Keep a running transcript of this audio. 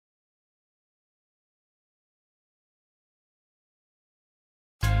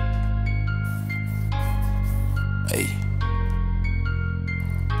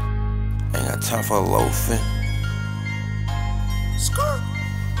time for loafin.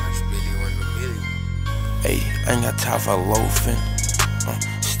 Ayy, I ain't got time for loafin.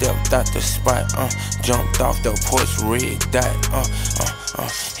 Stepped out the spot, jumped off the porch, red dot,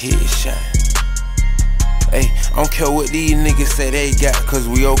 headshot. Ayy, I don't care what these niggas say they got, cause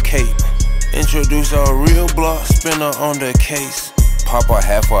we okay. Introduce a real block spinner on the case. Pop a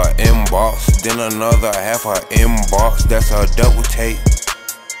half a Mbox, then another half a Mbox, that's a double take.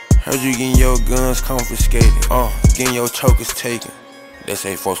 Heard you getting your guns confiscated, getting your chokers taken. They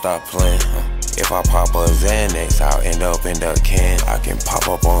say folks stop playing, If I pop a Xanax, I'll end up in the can. I can pop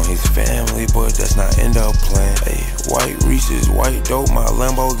up on his family, but that's not end up playing. Hey, white Reeses, white dope, my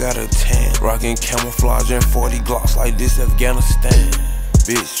Lambo got a tan. Rockin' camouflage and 40 Glocks like this Afghanistan.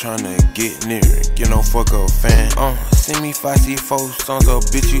 Bitch tryna get near it, get no fuck up fan. Send me 5C4 songs up,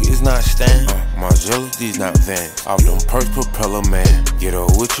 bitch, you is not stand. Margiela, these not Vans. Off them percs, propeller man. Get her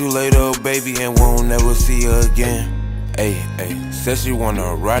with you later, baby, and won't never see her again. Ayy, says she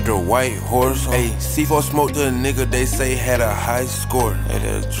wanna ride the white horse. Ayy, C4 smoked the nigga they say had a high score. Ate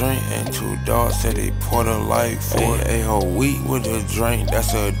a drink and 2 dogs said they poured a light for it. Ate her wheat with a drink,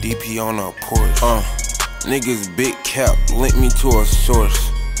 that's a DP on a porch. Niggas big cap, link me to a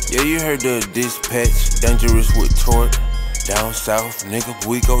source. Yeah, you heard the dispatch, dangerous with torque. Down south, nigga,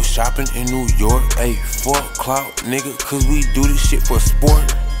 we go shopping in New York. Ayy, fuck clout, nigga, cause we do this shit for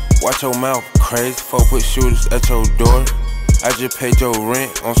sport. Watch your mouth, crazy, 4 put shooters at your door. I just paid your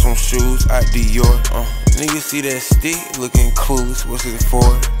rent on some shoes out Dior. Nigga see that stick, looking clueless, what's it for?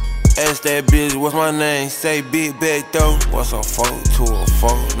 Ask that bitch, what's my name? Say big bag though. What's a 4 to a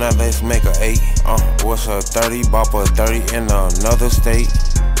 4? Now let's make a 8. What's a 30? Bop a 30 in another state.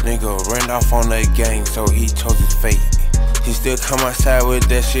 Nigga ran off on that gang, so he chose his fate. He still come outside with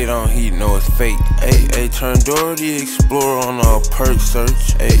that shit on, he know it's fake. Ayy, turn Dory Explorer on a perk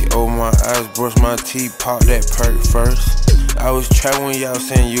search. Ayy, open my eyes, brush my teeth, pop that perk first. I was trapped when y'all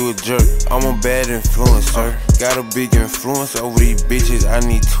saying you a jerk. I'm a bad influencer. Got a big influence over these bitches, I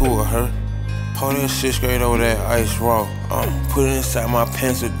need 2 of her. Pour that shit straight over that ice raw. Put it inside my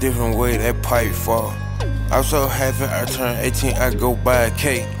pants a different way, that pipe fall. I'm so happy I turned 18, I go buy a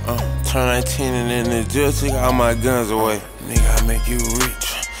cake. Turn 19 and then the judge took all my guns away. Nigga, I make you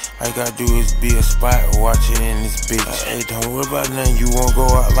rich. All you gotta do is be a spot, watch it in this bitch. Hey, don't worry about nothing, you won't go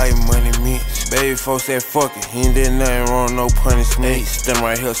out like money mix. Baby folks said fuck it, he ain't did nothing wrong, no punishment. Hey, stand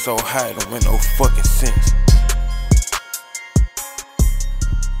right here so high, don't make no fucking sense.